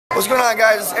What's going on,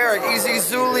 guys? It's Eric, Easy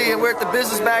Zuley, and we're at the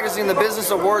Business Magazine, the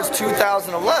Business Awards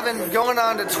 2011, going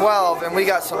on to 12, and we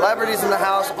got celebrities in the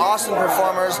house, awesome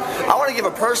performers. I want to give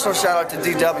a personal shout out to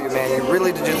DW, man. You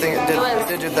really did your thing.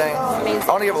 Did your thing. I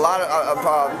want to give a lot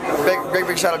of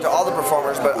big shout out to all the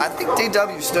performers, but I think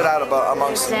DW stood out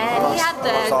amongst. He had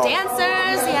the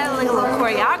dancers. He had like a little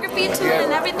choreography to it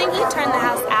and everything. He turned the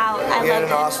house out. He had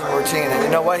an awesome routine, and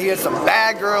you know what? He had some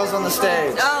bad girls on the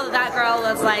stage. Oh, that girl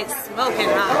was like smoking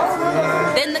hot.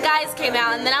 Then the guys came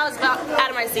out, and then I was about out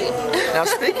of my seat. Now,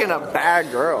 speaking of bad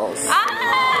girls.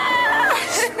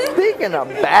 Speaking of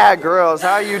bad girls,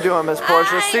 how are you doing, Miss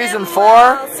Portia? Season 4?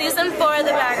 Well, season 4 of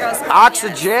the Bad Girls.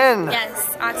 Oxygen.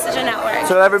 Yes, Oxygen Network.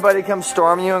 So everybody comes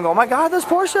storm you and go, oh my God, there's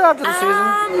Portia after the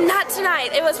season? Not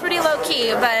tonight. It was pretty low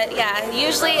key, but yeah,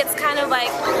 usually it's kind of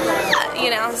like, you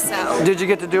know, so. Did you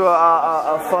get to do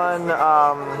a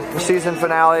fun season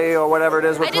finale or whatever it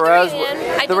is with Perez?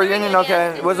 The reunion,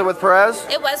 okay. Was it with Perez?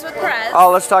 It was with Perez.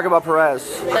 Oh, let's talk about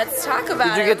Perez. Let's talk about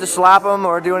it. Did you get to slap him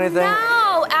or do anything?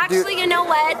 No, actually, you know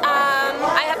what?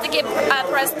 I have to give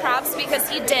Perez props because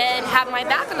he did have my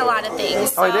back on a lot of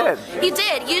things. So oh, he did? He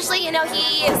did. Usually, you know,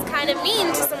 he is kind of mean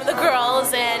to some of the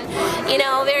girls and, you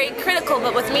know, very critical.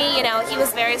 But with me, you know, he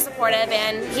was very supportive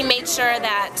and he made sure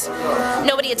that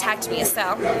nobody attacked me.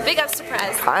 So, big ups to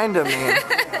Perez. Kind of mean.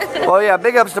 Well, yeah,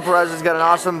 big ups to Perez. He's got an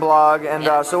awesome blog.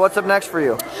 And so what's up next for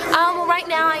you? Well, right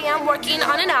now I am working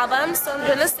on an album, so I'm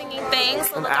doing the singing thing.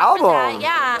 So an album?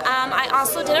 Yeah. I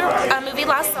also did a movie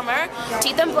last summer,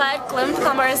 Teeth and Blood. Glenn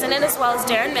Plummer is in it as well as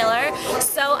Darren Miller.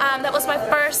 So that was my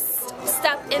first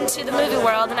step into the movie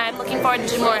world, and I'm looking forward to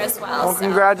do more as well. Well,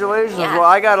 congratulations. Yeah. Well,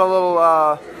 I got a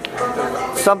little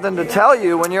something to tell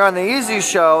you when you're on the Easy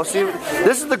Show. See,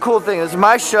 this is the cool thing. This is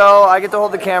my show. I get to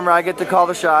hold the camera. I get to call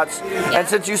the shots. Yeah. And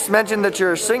since you mentioned that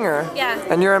you're a singer,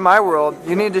 and you're in my world,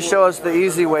 you need to show us the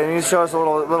easy way. You need to show us a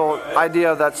little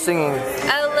idea of that singing.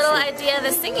 A little idea of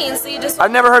the singing. So you just.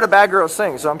 I've never heard a bad girl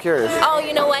sing, so I'm curious. Oh,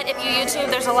 you know what? If you YouTube,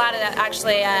 there's a lot of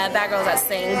actually bad girls that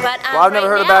sing. But well, I've never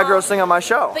heard a bad girl sing on my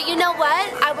show. But you know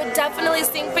what? I would definitely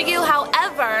sing for you.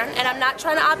 However, and I'm not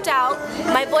trying to opt out,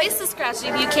 my voice is scratchy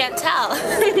if you can't tell.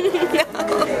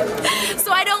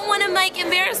 So I don't want to like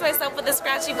embarrass myself with a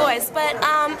scratchy voice, but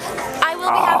I will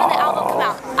be having the album come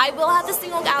out. I will have the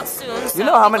single out soon. So you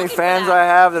know how many fans I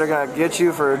have that are gonna get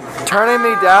you for turning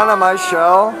me down on my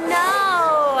show?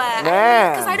 No,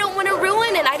 man, because I don't want to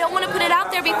ruin it. I don't want to put it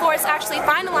out there before it's actually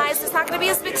finalized. It's not going to be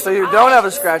as big. So you don't have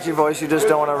a scratchy voice. You just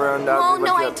don't want to ruin that. Well,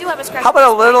 no, I do have a scratchy. How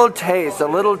about a little taste, a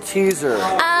little teaser?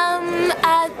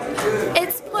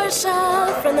 It's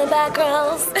Portia from the Bad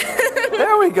Girls.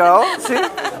 There we go. See,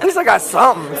 at least I got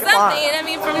something. Something. I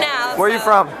mean, from now. Where are you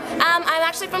from? I'm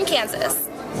actually from Kansas.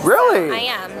 Really? I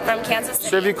am from Kansas City.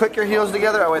 So if you click your heels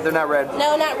together, oh wait, they're not red.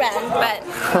 No, not red, but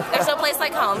there's no place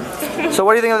like home. So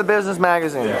what do you think of the Business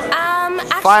Magazine?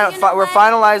 Actually, we're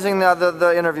finalizing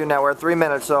the interview now. We're at 3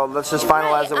 minutes, so let's just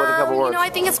finalize it with a couple words. You know, I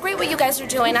think it's great what you guys are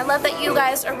doing. I love that you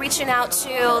guys are reaching out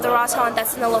to the raw talent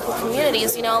that's in the local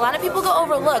communities. You know, a lot of people go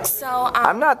overlooked, so...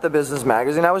 I'm not the Business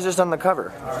Magazine. I was just on the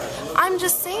cover. I'm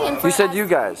just saying... You said you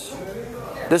guys.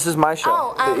 This is my show.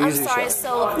 Oh, the Easy I'm sorry. Show.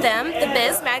 So them, the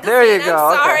Biz Magazine. There you go.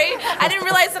 I'm sorry. Okay. I didn't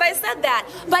realize that I said that.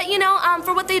 But you know,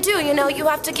 for what they do, you know, you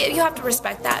have to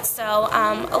respect that. So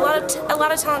a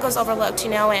lot of talent goes overlooked,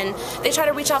 you know, and they try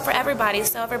to reach out for everybody,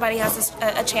 so everybody has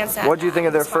a chance at. What do you think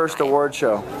of their first award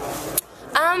show?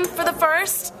 For the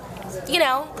first, you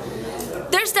know,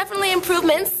 there's definitely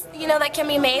improvements, you know, that can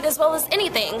be made as well as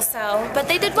anything. So, but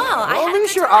they did well. Well, at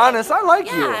least you're honest. I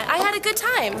like you. Yeah, I had a good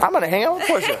time. I'm gonna hang out with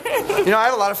Portia. You know, I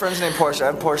have a lot of friends named Portia. I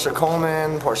have Portia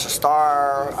Coleman, Portia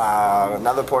Starr,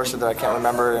 another Portia that I can't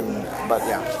remember. But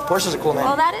yeah, Portia's a cool name.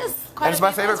 Well, that is. And it's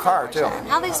my favorite car too.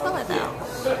 How do they spell it though?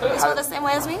 You spell it the same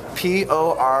way as me?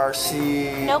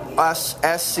 P-O-R-C. Nope.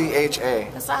 S-C-H-A.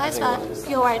 That's not how I spell it.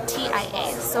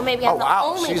 P-O-R-T-I-A. So maybe I'm the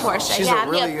only Portia. She's yeah, a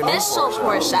really I'm the official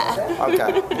Portia.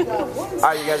 Okay.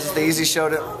 Alright, you guys, it's the Easy Show.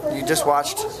 You just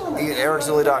watched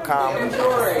EricZuley.com,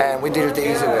 and we did it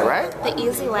the easy way, right? The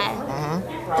easy way.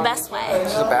 The best way.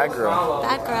 She's a bad girl.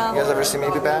 Bad girl. You guys ever see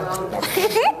me be bad?